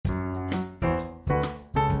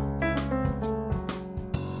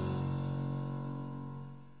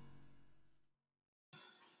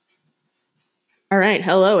All right.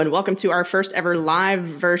 Hello, and welcome to our first ever live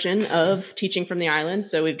version of Teaching from the Island.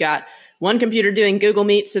 So we've got one computer doing Google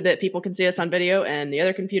Meet so that people can see us on video, and the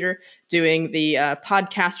other computer doing the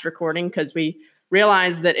podcast recording, because we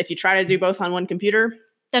realized that if you try to do both on one computer,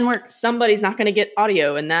 doesn't work. Somebody's not going to get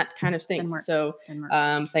audio, and that kind of stinks. So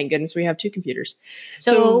thank goodness we have two computers.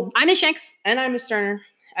 So I'm Ms. Shanks. And I'm Ms. Turner,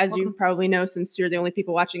 as you probably know, since you're the only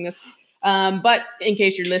people watching this. But in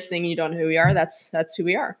case you're listening and you don't know who we are, that's who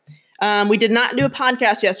we are. We did not do a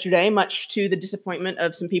podcast yesterday, much to the disappointment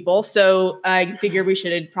of some people. So I figured we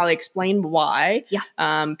should probably explain why.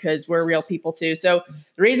 Yeah. Because we're real people too. So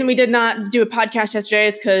the reason we did not do a podcast yesterday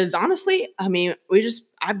is because honestly, I mean,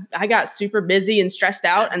 I got super busy and stressed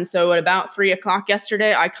out. And so at about 3:00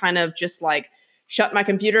 yesterday, I kind of just like shut my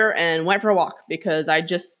computer and went for a walk because I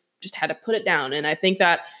just had to put it down. And I think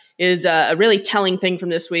that is a really telling thing from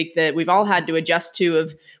this week that we've all had to adjust to.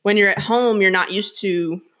 Of when you're at home, you're not used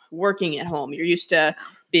to working at home. You're used to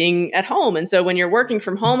being at home. And so when you're working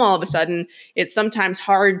from home, all of a sudden, it's sometimes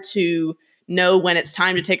hard to know when it's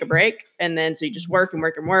time to take a break. And then so you just work and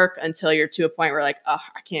work and work until you're to a point where like, oh,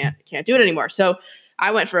 I can't do it anymore. So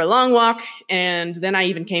I went for a long walk, and then I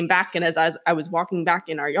even came back. And as I was walking back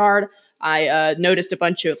in our yard, I noticed a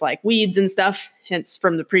bunch of like weeds and stuff, hence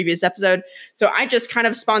from the previous episode. So I just kind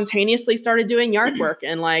of spontaneously started doing yard work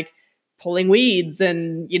and like pulling weeds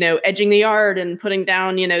and, edging the yard and putting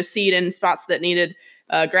down, seed in spots that needed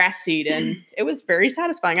grass seed. And it was very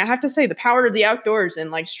satisfying. I have to say, the power of the outdoors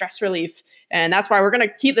and like stress relief. And that's why we're going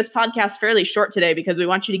to keep this podcast fairly short today, because we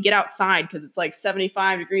want you to get outside because it's like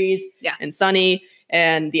 75 degrees and sunny,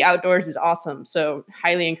 and the outdoors is awesome. So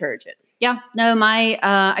highly encourage it. Yeah, no,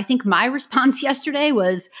 I think my response yesterday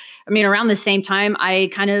was, around the same time, I'm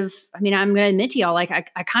going to admit to y'all, like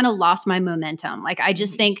I kind of lost my momentum. Like I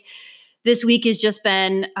just think this week has just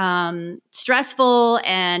been stressful,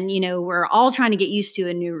 and, we're all trying to get used to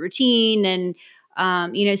a new routine.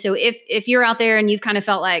 And, so if you're out there and you've kind of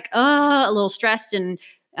felt like, a little stressed and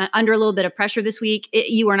under a little bit of pressure this week,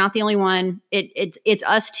 you are not the only one. It's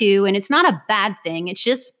us too. And it's not a bad thing. It's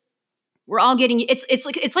just, we're all getting,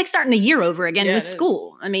 it's like starting the year over again with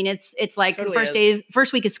school. I mean, it's like totally the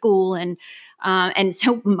first week of school. And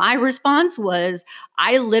so my response was,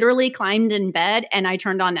 I literally climbed in bed and I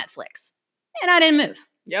turned on Netflix and I didn't move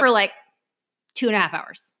for like 2.5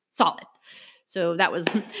 hours solid. So that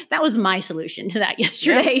was my solution to that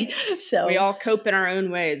yesterday. Yep. So we all cope in our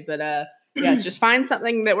own ways, but yes, just find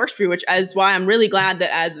something that works for you, which is why I'm really glad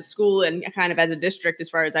that as a school and kind of as a district, as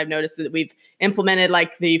far as I've noticed, that we've implemented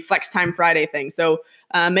like the Flex Time Friday thing. So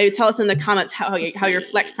maybe tell us in the comments how your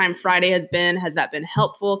Flex Time Friday has been. Has that been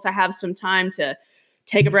helpful to have some time to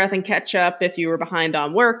take a breath and catch up if you were behind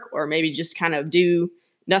on work, or maybe just kind of do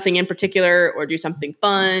nothing in particular or do something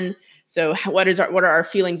fun? So what are our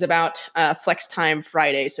feelings about Flex Time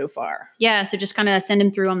Friday so far? Yeah, so just kind of send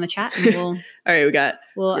them through on the chat, and all right,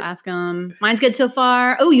 we'll ask them. Mine's good so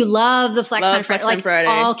far. Oh, you love the Flex Time Friday.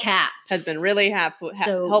 All caps. Has been really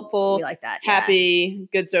helpful. We like that. Happy,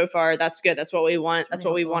 good so far. That's good. That's what we want. That's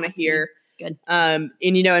what we want to hear. Good. And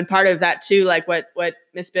part of that too, like what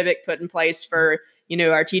Miss Bibick put in place for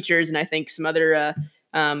our teachers, and I think some other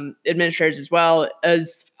administrators as well,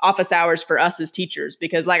 as office hours for us as teachers,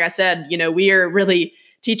 because like I said,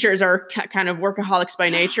 teachers are kind of workaholics by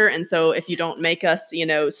nature. And so if you don't make us,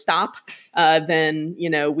 stop, then,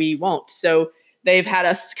 we won't. So they've had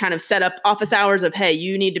us kind of set up office hours of, hey,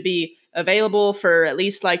 you need to be available for at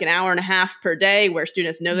least like an hour and a half per day, where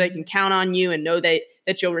students know they can count on you and know that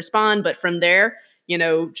you'll respond. But from there,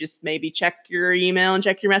 just maybe check your email and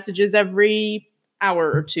check your messages every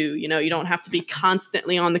hour or two. You don't have to be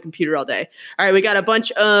constantly on the computer all day. All right, we got a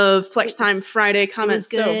bunch of Flex Time Friday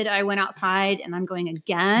comments. It was good. I went outside and I'm going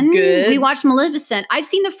again. Good. We watched Maleficent. I've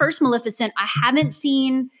seen the first Maleficent. I haven't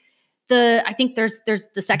seen I think there's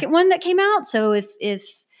the second one that came out. So if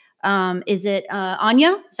is it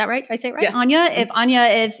Anya? Is that right? Did I say it right? Yes. Anya.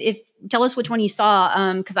 If tell us which one you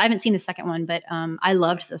saw, because I haven't seen the second one, but I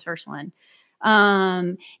loved the first one.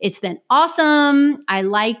 It's been awesome. I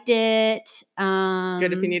liked it.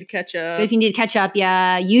 Good if you need to catch up.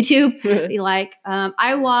 Yeah. YouTube.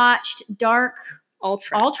 I watched Dark All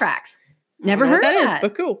Tracks. Never heard of that.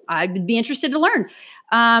 But cool. I'd be interested to learn.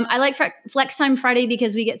 I like Flex Time Friday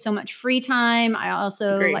because we get so much free time. I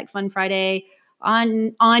also like Fun Friday.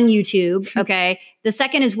 on YouTube. Okay. The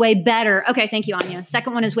second is way better. Okay. Thank you, Anya.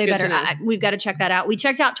 Second one is way better. We've got to check that out. We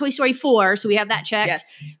checked out Toy Story 4. So we have that checked.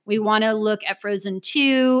 Yes. We want to look at Frozen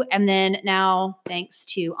 2. And then now, thanks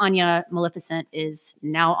to Anya, Maleficent is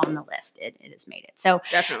now on the list. It has made it. So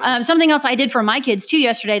definitely. Something else I did for my kids too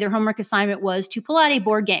yesterday, their homework assignment was to pull out a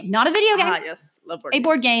board game, not a video game. Yes. Love board games.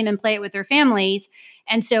 Board game and play it with their families.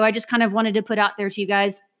 And so I just kind of wanted to put out there to you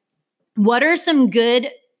guys, what are some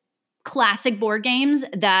good classic board games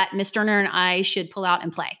that Miss Turner and I should pull out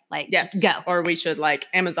and play? Like, yes, go. Or we should like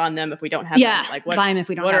Amazon them if we don't have them. Like, buy them if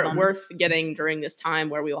we don't have them. What are worth getting during this time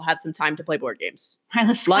where we will have some time to play board games? I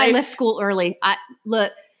left school early.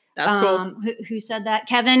 Look, that's cool. Who said that?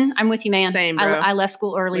 Kevin, I'm with you, man. Same, bro. I left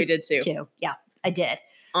school early. We did too. Yeah, I did.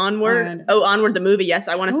 Onward. Onward the movie. Yes,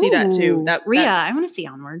 I want to see that too. Rhea, I want to see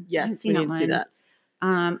Onward. Yes, we need to see that.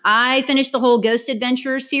 I finished the whole Ghost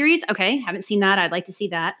Adventure series. Okay, haven't seen that. I'd like to see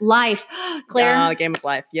that. Life, Claire. Game of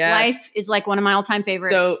Life. Yes. Life is like one of my all-time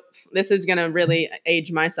favorites. So this is going to really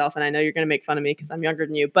age myself, and I know you're going to make fun of me because I'm younger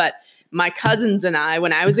than you, but my cousins and I,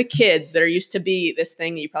 when I was a kid, there used to be this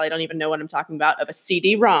thing that you probably don't even know what I'm talking about, of a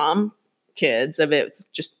CD-ROM. Kids of it's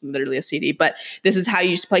just literally a CD, but this is how you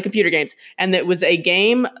used to play computer games. And it was a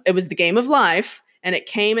game. It was the Game of Life, and it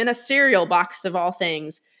came in a cereal box of all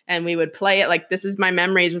things. And we would play it. Like, this is my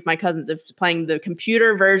memories with my cousins of playing the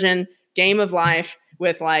computer version Game of Life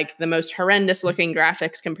with like the most horrendous looking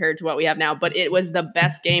graphics compared to what we have now. But it was the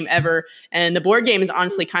best game ever. And the board game is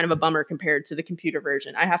honestly kind of a bummer compared to the computer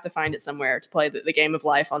version. I have to find it somewhere to play the Game of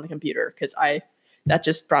Life on the computer because that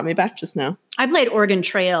just brought me back just now. I played Oregon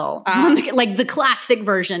Trail, like the classic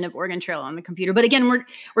version of Oregon Trail on the computer. But again,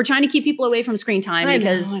 we're trying to keep people away from screen time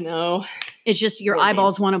because I know. It's just your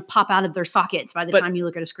eyeballs want to pop out of their sockets by the time you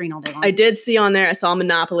look at a screen all day long. I did see on there, I saw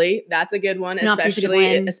Monopoly. That's a good one.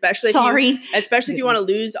 Especially if you want to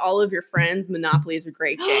lose all of your friends, Monopoly is a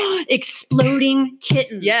great game. Exploding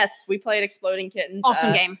Kittens. Yes, we played Exploding Kittens.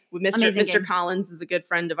 Awesome game. With Mr. Collins is a good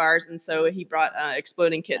friend of ours, and so he brought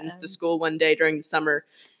Exploding Kittens to school one day during the summer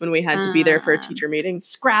when we had to be there for a teacher meeting.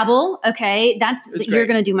 Scrabble. Okay, you're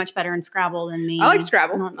going to do much better in Scrabble than me. I like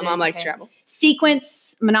Scrabble. My mom likes Scrabble.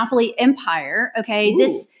 Sequence, Monopoly Empire. Okay,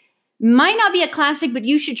 this might not be a classic, but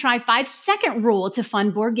you should try 5-second rule. It's a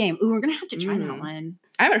fun board game. Ooh, we're going to have to try that one.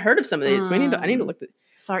 I haven't heard of some of these. I need to look at.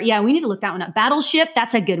 Sorry, yeah, we need to look that one up. Battleship.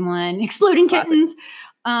 That's a good one. Exploding Kittens.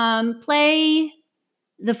 Play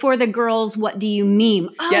For the Girls. What Do You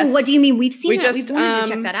Meme? Oh, yes. What Do You Mean? We've seen that. We wanted to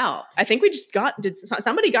check that out. I think we just did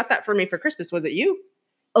somebody got that for me for Christmas? Was it you?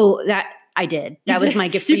 Oh, that I did. That was my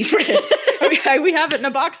gift for you. We have it in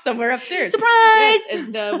a box somewhere upstairs. Surprise! Yes,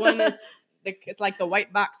 it's the one that's it's like the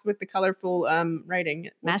white box with the colorful writing.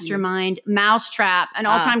 Mastermind, Mousetrap, an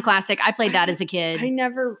all-time classic. I played that as a kid. I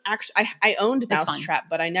never actually. I owned Mousetrap,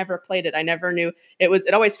 but I never played it. I never knew it was.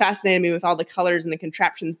 It always fascinated me with all the colors and the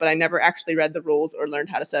contraptions, but I never actually read the rules or learned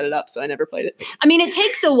how to set it up, so I never played it. I mean, it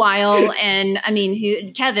takes a while, and I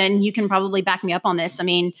mean, Kevin, you can probably back me up on this. I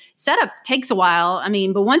mean, setup takes a while. I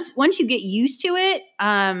mean, but once you get used to it,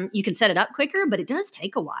 you can set it up quicker, but it does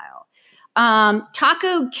take a while.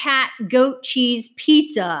 Taco Cat Goat Cheese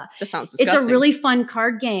Pizza. That sounds disgusting. It's a really fun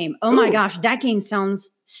card game. Oh my gosh, that game sounds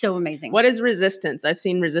so amazing. What is Resistance? I've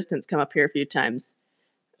seen Resistance come up here a few times.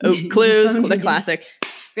 Oh, Clue, the classic.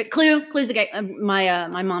 Clue's a game.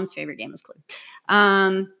 My mom's favorite game is Clue.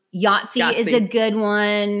 Yahtzee is a good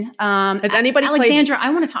one. Has anybody Alexandra, I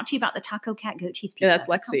want to talk to you about the Taco Cat Goat Cheese Pizza. Yeah, that's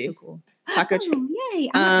Lexi. So cool. Taco cheese. Yay.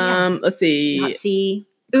 Let's see. Yahtzee.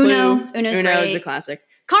 Uno Uno is a classic.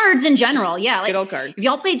 Cards in general, yeah. Like, good old cards. If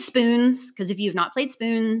y'all played Spoons, because if you've not played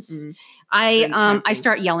Spoons, I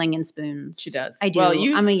start yelling in Spoons. She does. I do. Well,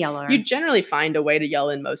 I'm a yeller. You generally find a way to yell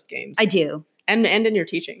in most games. I do. And in your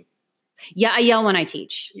teaching. Yeah, I yell when I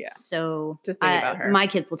teach. Yeah. So it's a thing about her. My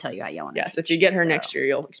kids will tell you I yell when I teach. Yes, if you get her next year,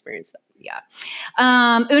 you'll experience that. Yeah.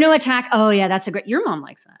 Uno Attack. Oh, yeah, that's a great. Your mom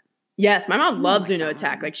likes that. Yes, my mom loves Uno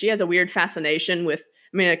Attack. Like, she has a weird fascination with.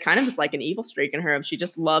 I mean, it kind of is like an evil streak in her. She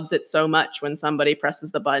just loves it so much when somebody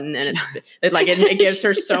presses the button, and it gives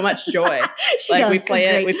her so much joy. We play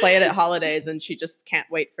it at holidays, and she just can't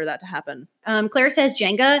wait for that to happen. Claire says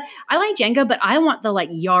Jenga. I like Jenga, but I want the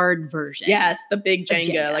yard version. Yes, the big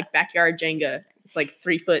Jenga, like backyard Jenga. It's like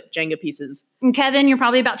 3-foot Jenga pieces. And Kevin, you're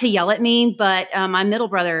probably about to yell at me, but my middle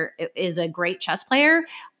brother is a great chess player.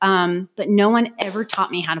 But no one ever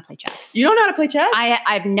taught me how to play chess. You don't know how to play chess?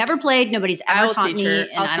 I've never played. Nobody's ever taught me. And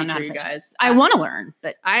I don't know how to play chess. I want to learn,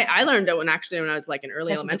 but I learned it when I was like in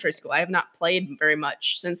early elementary school. I have not played very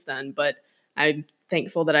much since then, but I'm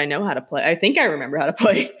thankful that I know how to play. I think I remember how to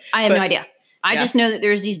play. I have no idea. I just know that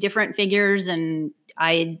there's these different figures, and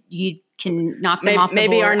you can knock them off the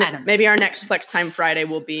board. Maybe our next Flex Time Friday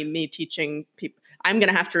will be me teaching people. I'm going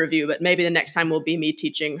to have to review, but maybe the next time will be me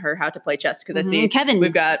teaching her how to play chess, because I see Kevin,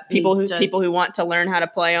 we've got people who want to learn how to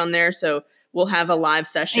play on there. So we'll have a live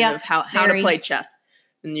session of how to play chess.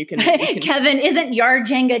 And you can Kevin, isn't yard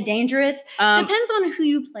Jenga dangerous? Depends on who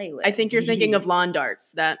you play with. I think you're thinking of lawn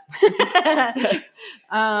darts. That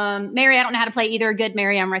Mary, I don't know how to play either. Good,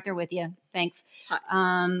 Mary, I'm right there with you. Thanks.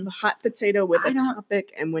 Hot potato with a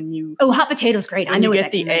topic, and when you hot potato's great. I know you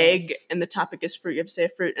get the egg and the topic is fruit. You have to say a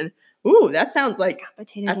fruit, and that sounds like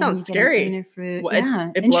that sounds scary. Fruit.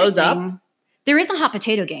 Well, it blows up. There is a hot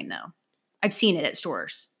potato game though. I've seen it at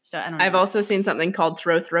stores. So I don't know. I've also seen something called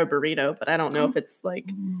Throw Burrito, but I don't know if it's I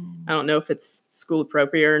don't know if it's school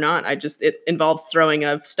appropriate or not. It involves throwing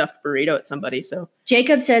a stuffed burrito at somebody. So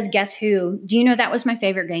Jacob says, "Guess Who?" Do you know that was my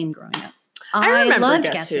favorite game growing up? I remember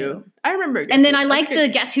Guess Who. I remember Guess And then Who. I like the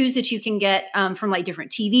Guess Who's that you can get from like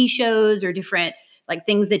different TV shows or different like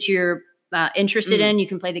things that you're interested in. You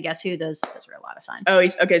can play the Guess Who. Those are a lot of fun. Oh,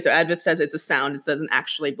 okay. So Advith says it's a sound. It doesn't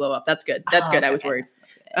actually blow up. That's good. That's good. Okay, I was worried.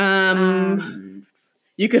 That's good.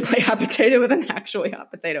 You could play hot potato with an actually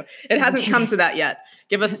hot potato. It hasn't come to that yet.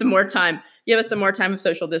 Give us some more time. Give us some more time of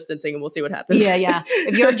social distancing, and we'll see what happens. Yeah.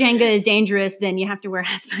 If your Jenga is dangerous, then you have to wear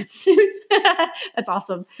hazmat suits. That's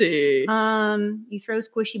awesome. Let's see. You throw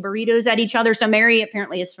squishy burritos at each other. So Mary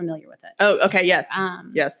apparently is familiar with it. Oh, okay. Yes.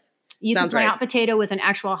 Yes. You can play hot potato with an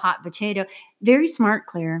actual hot potato. Very smart,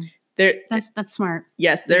 Claire. That's smart.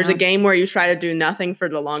 Yes, there's a game where you try to do nothing for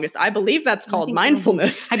the longest. I believe that's called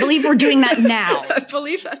mindfulness. I believe we're doing that now. I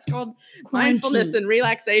believe that's called mindfulness, and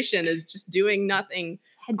relaxation is just doing nothing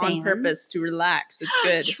on purpose to relax. It's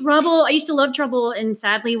good. Trouble. I used to love Trouble, and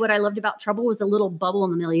sadly, what I loved about Trouble was the little bubble in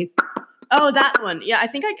the middle. Oh, that one. Yeah, I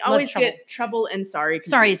think I always get Trouble and Sorry confused.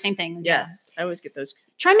 Sorry, same thing. Yes, I always get those.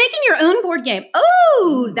 Try making your own board game.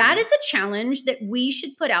 Oh, that is a challenge that we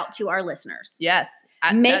should put out to our listeners. Yes.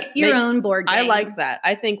 Make your own board game. I like that.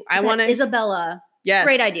 I think I want to. Isabella. Yes.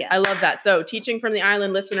 Great idea. I love that. So teaching from the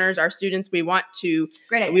island listeners, our students, we want you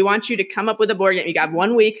to come up with a board game. You got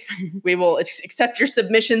 1 week. We will accept your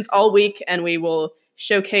submissions all week, and we will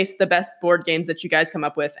showcase the best board games that you guys come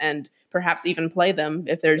up with, and perhaps even play them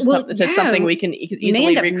if there's something we can easily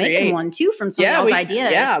recreate. Making one too from some else's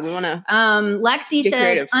ideas. Yeah, we want to. Lexi says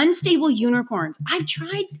creative. Unstable unicorns. I've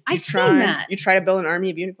seen that. You try to build an army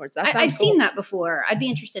of unicorns. That sounds I've seen that before. I'd be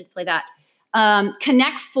interested to play that.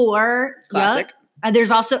 Connect 4. Classic. Yep.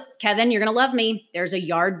 There's also, Kevin, you're going to love me. There's a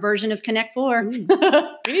yard version of Connect 4.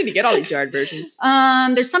 We need to get all these yard versions.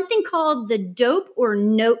 There's something called the Dope or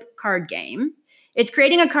Nope card game. It's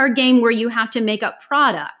creating a card game where you have to make up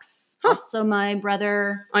products. Also, my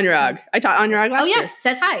brother Anurag. I taught Anurag last year. Oh, yes.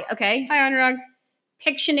 Says hi. Okay. Hi, Anurag.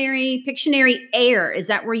 Pictionary air. Is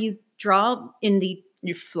that where you draw in the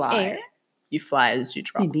You fly. air? You fly as you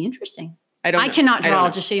draw. It'd be interesting. I cannot draw,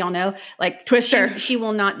 just so y'all know. Like Twister. She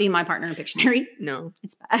will not be my partner in Pictionary. No.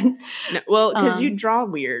 It's bad. No, well, because you draw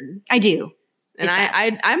weird. I do. And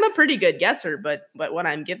I'm a pretty good guesser, but what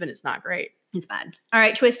I'm given is not great. It's bad. All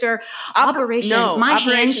right, Twister. Operation. My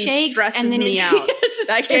hand shakes stresses and then me out.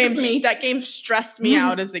 That game stressed me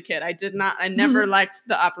out as a kid. I never liked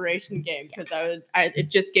the Operation game because it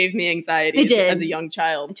just gave me anxiety as a young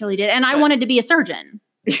child. I totally did. And I wanted to be a surgeon.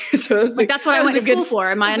 So that's what I went to school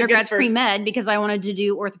for. My undergrad's pre-med because I wanted to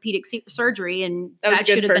do orthopedic surgery, and that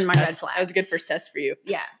should have been my red flag. That was a good first test for you.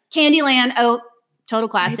 Yeah. Candyland. Oh, total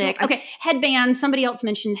classic. Okay. Headbands. Somebody else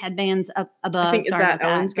mentioned headbands up above. I think is that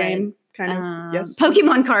Owen's game? Kind of, yes.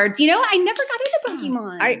 Pokemon cards. I never got into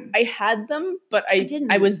Pokemon. I had them, but I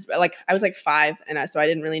didn't. I was like 5, and so I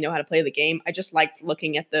didn't really know how to play the game. I just liked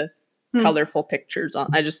looking at the colorful pictures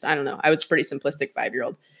on. I don't know. I was a pretty simplistic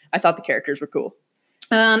 5-year-old. I thought the characters were cool.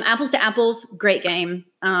 Apples to Apples, great game.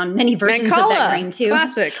 Many versions of that game too.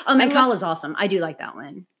 Classic. Oh, Mancala's awesome. I do like that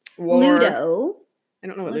one. Ludo. I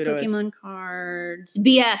don't know what Ludo is. Pokemon cards.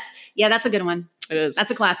 BS. Yeah, that's a good one. It is.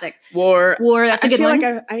 That's a classic. War. That's a good one.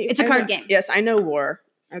 It's a card game. Yes, I know War.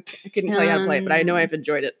 I couldn't tell you how to play it, but I know I've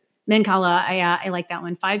enjoyed it. Mancala. I like that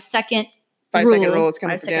one. 5-second 5-second rule is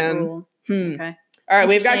coming up again. Rule. Okay. All right,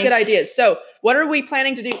 we've got good ideas. So, what are we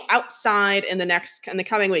planning to do outside in the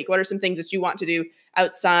coming week? What are some things that you want to do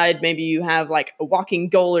outside? Maybe you have like a walking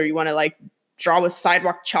goal, or you want to like draw with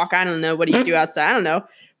sidewalk chalk. I don't know. What do you do outside? I don't know.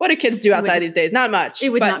 What do kids do outside these days? Not much. It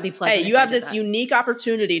would not be pleasant. Hey, you have this unique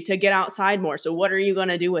opportunity to get outside more. So what are you going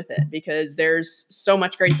to do with it? Because there's so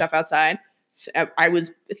much great stuff outside. I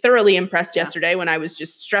was thoroughly impressed yesterday when I was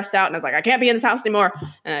just stressed out and I was like, I can't be in this house anymore.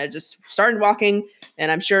 And I just started walking,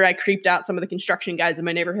 and I'm sure I creeped out some of the construction guys in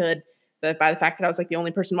my neighborhood by the fact that I was like the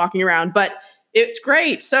only person walking around. But It's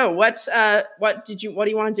great. So what do you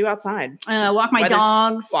want to do outside? Walk my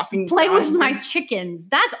dogs, play with my chickens.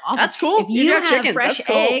 That's awesome. That's cool. If you have chickens, fresh that's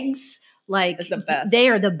cool. eggs, like It's the best. they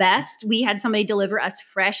are the best. We had somebody deliver us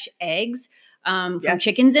fresh eggs from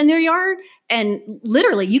chickens in their yard, and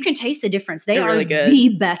literally you can taste the difference. They're really good. The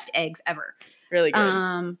best eggs ever. Really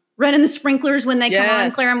good. Running the sprinklers when they come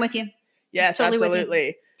on. Claire, I'm with you. Yes, totally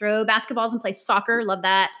absolutely. Throw basketballs and play soccer. Love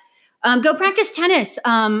that. Go practice tennis.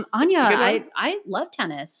 Anya, I love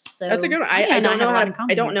tennis. So that's a good one. I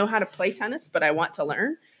don't know how to play tennis, but I want to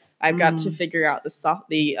learn. I've got to figure out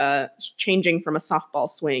the changing from a softball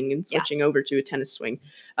swing and switching over to a tennis swing.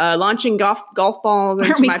 Launching golf balls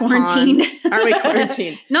into my pond. Aren't we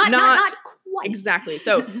quarantined? Not quite. Exactly.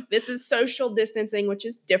 So this is social distancing, which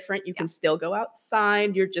is different. You can still go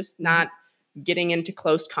outside. You're just not getting into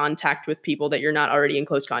close contact with people that you're not already in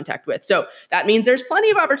close contact with. So that means there's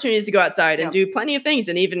plenty of opportunities to go outside and do plenty of things.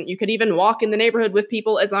 And even you could even walk in the neighborhood with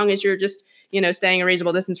people as long as you're just, staying a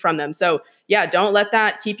reasonable distance from them. So yeah, don't let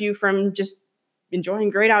that keep you from just enjoying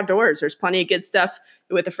great outdoors. There's plenty of good stuff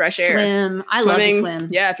with the fresh air. I love to swim.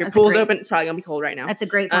 Yeah. If your pool's open, it's probably gonna be cold right now. That's a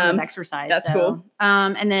great form of exercise. That's cool.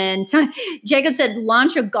 And then Jacob said,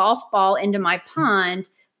 launch a golf ball into my pond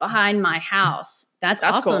behind my house. That's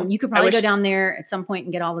awesome. Cool. You could probably go down there at some point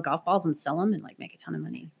and get all the golf balls and sell them and make a ton of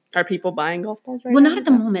money. Are people buying golf balls right now? Well, not at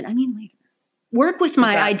the moment. I mean, later. Work with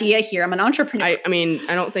my idea here. I'm an entrepreneur. I mean,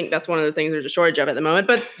 I don't think that's one of the things there's a shortage of at the moment,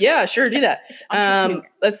 but yeah, sure, do that.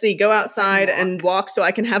 Let's see, go outside and walk so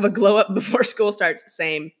I can have a glow up before school starts.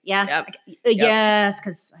 Same. Yeah. Yes,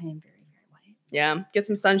 because I am very white. Yeah, get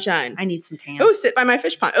some sunshine. I need some tan. Oh, sit by my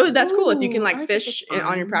fish pond. Oh, that's cool. If you can fish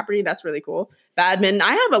on your property, that's really cool. Badminton.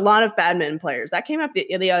 I have a lot of badminton players. That came up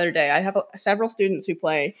the other day. I have several students who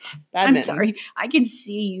play badminton. I'm sorry. I can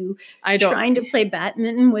see you trying to play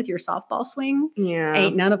badminton with your softball swing. Yeah.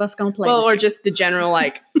 Ain't none of us gonna play. Well, or just the general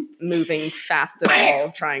moving fast at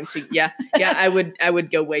all, trying to I would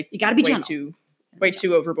go way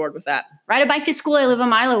too overboard with that. Ride a bike to school. I live a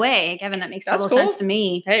mile away. Kevin, that makes total sense to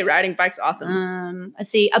me. Hey, riding bike's awesome.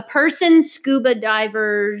 Let's see. A person scuba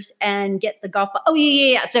divers and get the golf ball. Oh,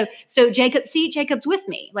 yeah. So Jacob's with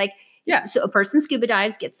me. So a person scuba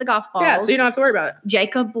dives, gets the golf balls. Yeah, so you don't have to worry about it.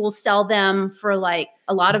 Jacob will sell them for a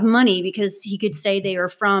lot of money because he could say they are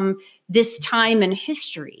from this time in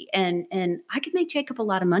history. And I could make Jacob a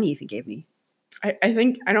lot of money if he gave me.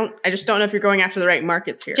 I just don't know if you're going after the right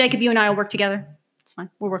markets here. Jacob, you and I will work together. It's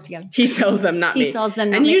fine. We'll work together. He sells them, not me. He sells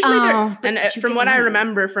them, not and me. Usually from what I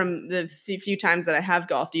remember from the few times that I have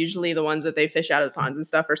golfed, usually the ones that they fish out of the ponds and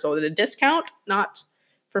stuff are sold at a discount, not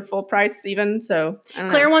for full price even. So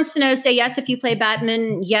Claire wants to know, say yes if you play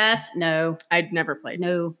badminton. Yes. No. I'd never played.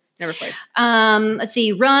 No. Never played. Let's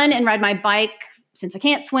see. Run and ride my bike. Since I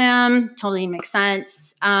can't swim, totally makes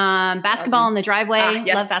sense. Basketball in the driveway.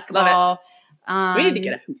 Yes, love basketball. We need to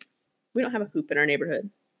get a hoop. We don't have a hoop in our neighborhood.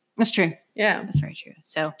 That's true. Yeah. That's very true.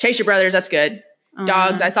 So chase your brothers. That's good.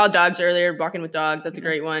 Dogs. I saw dogs earlier, walking with dogs. That's a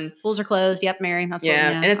great one. Pools are closed. Yep, Mary. That's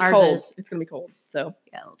and it's cold. It's going to be cold. So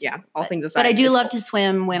all things aside. But I do love to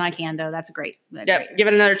swim when I can, though. That's great. Give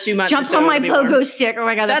it another 2 months. Jump on my pogo stick. Oh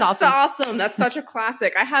my God, that's awesome. That's such a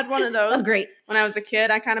classic. I had one of those. That's great. When I was a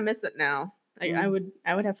kid. I kind of miss it now. I would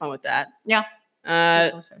have fun with that. Yeah.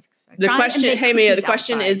 The question, hey Mia, the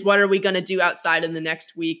question is, what are we going to do outside in the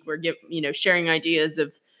next week? We're sharing ideas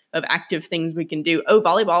of active things we can do. Oh,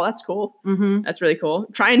 volleyball, that's cool. Mm-hmm. That's really cool.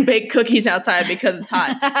 Try and bake cookies outside because it's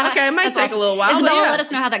hot. Okay, it might take a little while. Isabella, let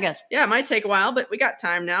us know how that goes. Yeah, it might take a while, but we got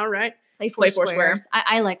time now, right? Play four squares.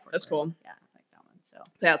 I like four That's squares. Cool. Yeah, I like that one.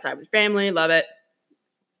 So play outside with family, love it.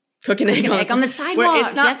 Cooking egg on the sidewalk.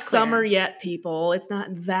 It's not summer yet, people. It's not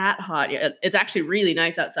that hot yet. It's actually really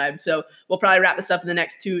nice outside. So we'll probably wrap this up in the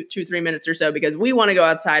next 2-3 minutes or so because we want to go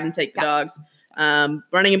outside and take the dogs.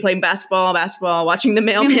 Running and playing basketball, watching the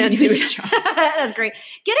mailman do his job. That's great.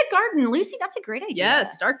 Get a garden, Lucy. That's a great idea.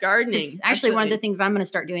 Yes, start gardening. It's actually, one of the things I'm going to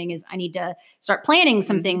start doing is I need to start planting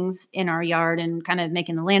some things in our yard and kind of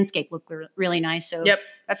making the landscape look really nice. So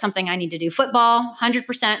that's something I need to do. Football,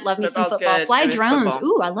 100%. Love me some football. Good. Fly drones.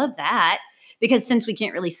 Ooh, I love that. Because since we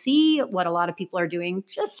can't really see what a lot of people are doing,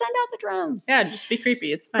 just send out the drones. Yeah, just be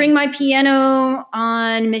creepy. It's fine. Bring my piano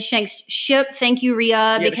on Miss Shank's ship. Thank you,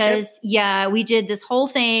 Rhea. Because, we did this whole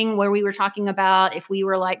thing where we were talking about if we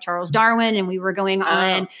were like Charles Darwin and we were going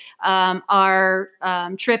on our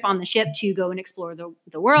trip on the ship to go and explore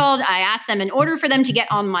the world. I asked them, in order for them to get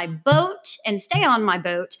on my boat and stay on my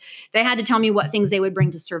boat, they had to tell me what things they would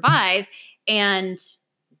bring to survive. And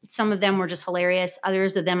some of them were just hilarious.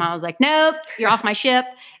 Others of them, I was like, nope, you're off my ship.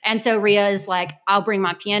 And so Rhea is like, I'll bring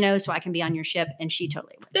my piano so I can be on your ship. And she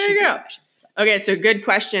totally would. There you go. So. Okay, so good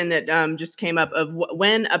question that just came up of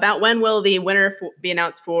when will the winner be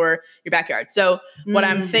announced for your backyard? So what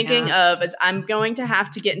I'm thinking of is I'm going to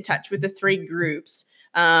have to get in touch with the 3 groups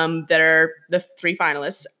that are the 3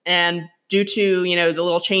 finalists, and due to the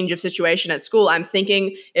little change of situation at school, I'm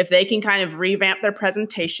thinking if they can kind of revamp their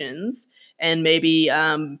presentations and maybe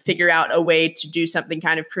figure out a way to do something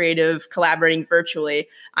kind of creative, collaborating virtually,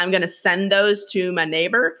 I'm going to send those to my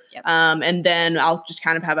neighbor. Yep. And then I'll just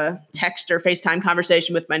kind of have a text or FaceTime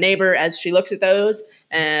conversation with my neighbor as she looks at those,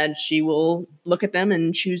 and she will look at them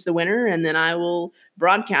and choose the winner. And then I will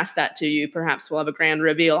broadcast that to you. Perhaps we'll have a grand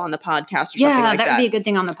reveal on the podcast or something like that. Yeah, that would be a good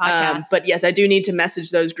thing on the podcast. But yes, I do need to message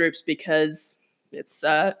those groups because it's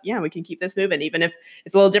we can keep this moving, even if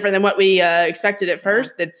it's a little different than what we expected at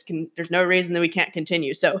first. There's no reason that we can't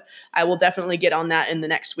continue. So I will definitely get on that in the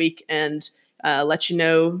next week and let you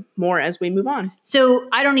know more as we move on. So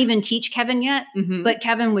I don't even teach Kevin yet, but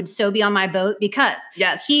Kevin would so be on my boat because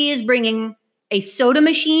he is bringing a soda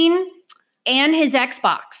machine and his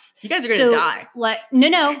Xbox. You guys are going to die.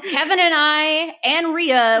 No. Kevin and I and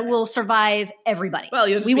Rhea will survive everybody. Well,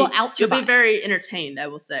 we will out survive. You'll be very entertained, I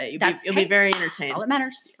will say. You'll be very entertained. That's all that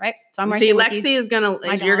matters, right? So I'm See, Lexi is going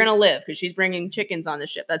to, you're going to live because she's bringing chickens on the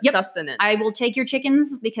ship. That's sustenance. I will take your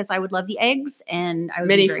chickens because I would love the eggs and I would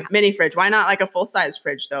mini fridge. Why not like a full-size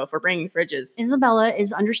fridge though, if we're bringing fridges? Isabella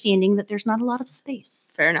is understanding that there's not a lot of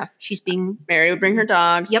space. Fair enough. Mary would bring her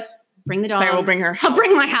dogs. Yep. Bring the dogs. Claire will bring her house. I'll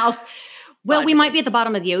bring my house. Well, we might be at the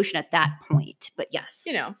bottom of the ocean at that point, but yes.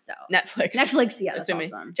 So Netflix. Yeah, that's assuming.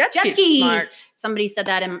 Awesome. Jet skis. Smart. Somebody said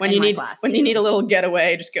that in my class. When you need a little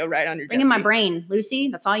getaway, just go right on your jet ski. Bring in my brain, Lucy.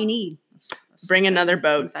 That's all you need. Bring another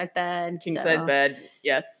boat. King size bed.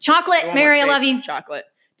 Yes. Chocolate. Mary, I love you. Chocolate.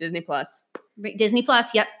 Disney Plus.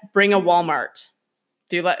 Yep. Bring a Walmart.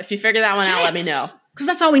 If you figure that one out, let me know. Because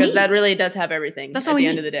that's all we need. Because that really does have everything at the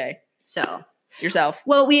end of the day. So yourself.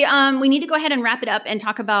 Well, we need to go ahead and wrap it up and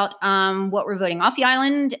talk about what we're voting off the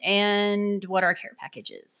island and what our care package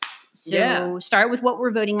is. So start with what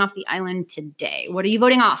we're voting off the island today. What are you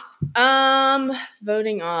voting off?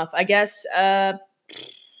 Voting off, I guess.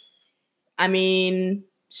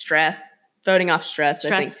 Stress. Voting off stress.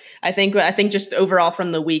 I think just overall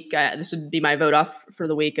from the week, this would be my vote off for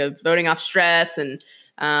the week of voting off stress and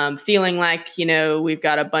feeling like we've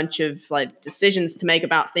got a bunch of like decisions to make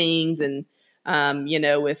about things and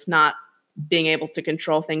with not being able to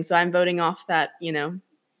control things. So I'm voting off that,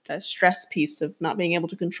 that stress piece of not being able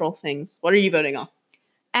to control things. What are you voting off?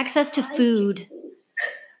 Access to food.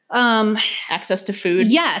 Access to food?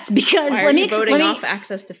 Yes, because Why are you voting off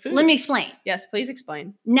access to food? Let me explain. Yes, please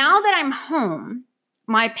explain. Now that I'm home,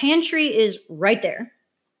 my pantry is right there.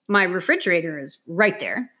 My refrigerator is right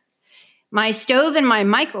there. My stove and my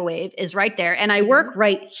microwave is right there. And I work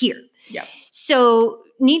right here. Yeah. So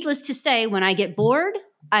needless to say, when I get bored,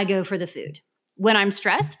 I go for the food. When I'm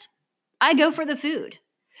stressed, I go for the food.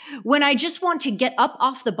 When I just want to get up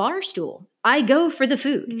off the bar stool, I go for the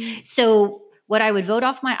food. So what I would vote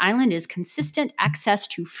off my island is consistent access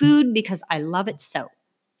to food because I love it so.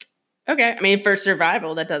 Okay. For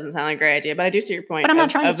survival, that doesn't sound like a great idea, but I do see your point. But I'm not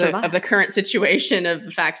trying to survive. Of the current situation of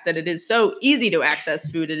the fact that it is so easy to access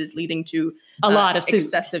food, it is leading to a lot of food.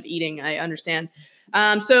 Excessive eating. I understand.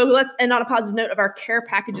 So let's end on a positive note of our care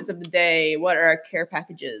packages of the day. What are our care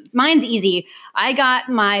packages? Mine's easy. I got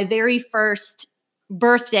my very first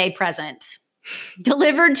birthday present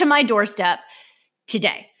delivered to my doorstep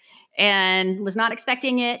today and was not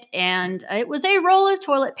expecting it. And it was a roll of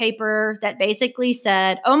toilet paper that basically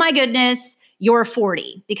said, "Oh my goodness, you're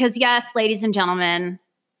 40." Because yes, ladies and gentlemen,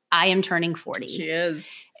 I am turning 40. She is.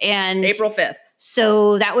 And April 5th.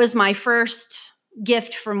 So that was my first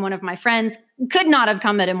gift from one of my friends. Could not have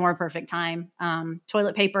come at a more perfect time.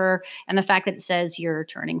 Toilet paper and the fact that it says you're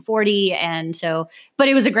turning 40. And so, but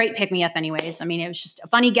it was a great pick me up anyways. It was just a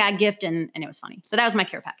funny gag gift and it was funny. So that was my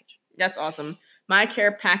care package. That's awesome. My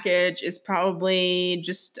care package is probably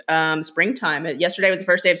just springtime. Yesterday was the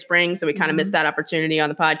first day of spring, so we kind of missed that opportunity on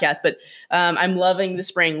the podcast. But I'm loving the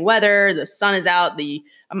spring weather. The sun is out.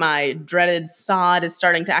 My dreaded sod is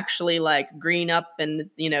starting to actually like green up, and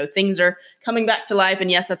things are coming back to life.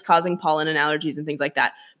 And yes, that's causing pollen and allergies and things like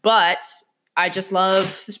that. But I just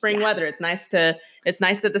love the spring weather. It's nice that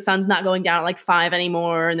the sun's not going down at like 5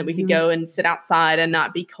 anymore, and that we could go and sit outside and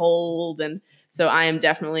not be cold. And so I am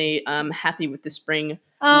definitely happy with the spring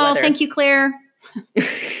weather. Thank you, Claire.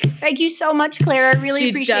 Thank you so much, Claire. I really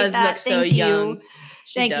appreciate that. She does look so young.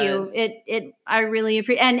 Thank you. I really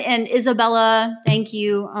appreciate and Isabella, thank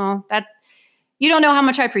you. Oh, that you don't know how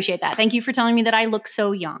much I appreciate that. Thank you for telling me that I look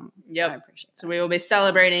so young. Yep. So I appreciate that. So we will be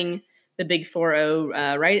celebrating the big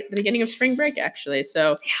 4-0 right at the beginning of spring break, actually.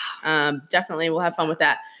 So definitely we'll have fun with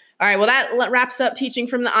that. All right. Well, that wraps up Teaching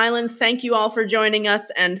from the Island. Thank you all for joining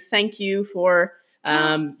us, and thank you for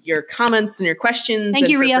your comments and your questions. Thank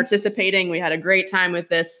you, for Rhea. participating. We had a great time with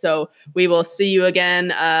this. So we will see you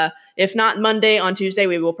again. If not Monday, on Tuesday.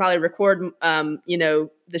 We will probably record,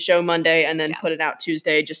 the show Monday and then put it out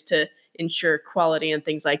Tuesday just to ensure quality and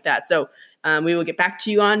things like that. So we will get back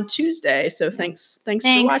to you on Tuesday. So thanks for watching.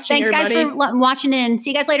 Thanks, everybody. guys, for watching in.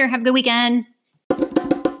 See you guys later. Have a good weekend.